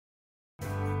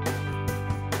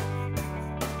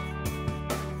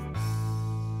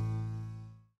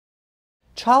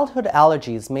Childhood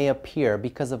allergies may appear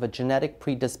because of a genetic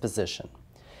predisposition.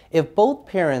 If both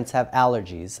parents have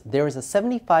allergies, there is a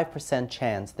 75%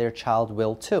 chance their child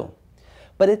will too.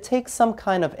 But it takes some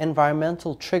kind of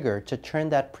environmental trigger to turn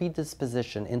that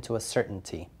predisposition into a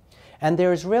certainty. And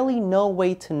there is really no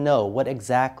way to know what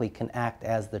exactly can act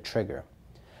as the trigger.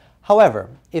 However,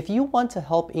 if you want to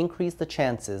help increase the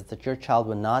chances that your child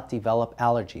will not develop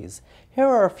allergies, here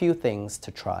are a few things to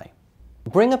try.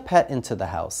 Bring a pet into the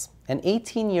house. An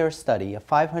 18-year study of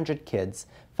 500 kids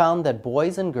found that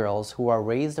boys and girls who are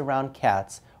raised around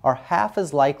cats are half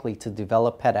as likely to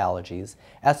develop pet allergies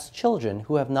as children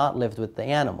who have not lived with the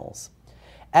animals.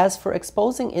 As for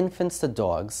exposing infants to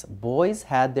dogs, boys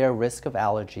had their risk of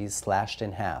allergies slashed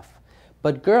in half.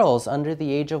 But girls under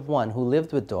the age of 1 who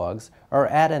lived with dogs are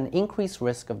at an increased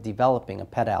risk of developing a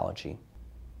pet allergy.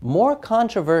 More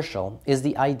controversial is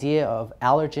the idea of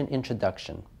allergen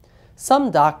introduction.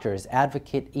 Some doctors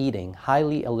advocate eating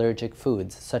highly allergic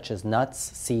foods such as nuts,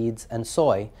 seeds, and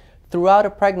soy throughout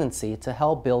a pregnancy to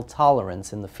help build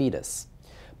tolerance in the fetus.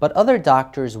 But other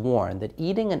doctors warn that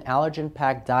eating an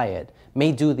allergen-packed diet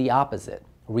may do the opposite,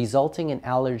 resulting in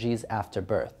allergies after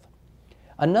birth.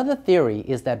 Another theory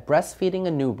is that breastfeeding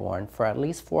a newborn for at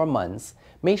least 4 months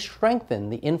may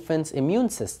strengthen the infant's immune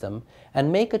system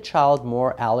and make a child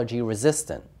more allergy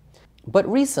resistant. But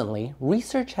recently,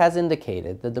 research has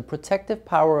indicated that the protective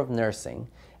power of nursing,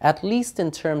 at least in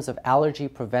terms of allergy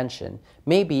prevention,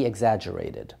 may be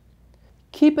exaggerated.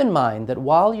 Keep in mind that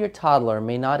while your toddler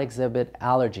may not exhibit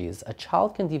allergies, a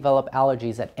child can develop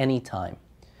allergies at any time.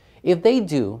 If they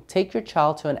do, take your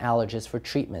child to an allergist for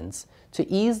treatments to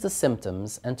ease the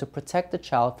symptoms and to protect the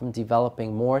child from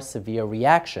developing more severe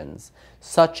reactions,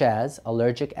 such as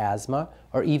allergic asthma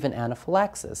or even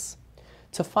anaphylaxis.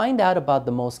 To find out about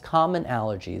the most common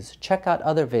allergies, check out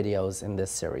other videos in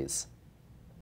this series.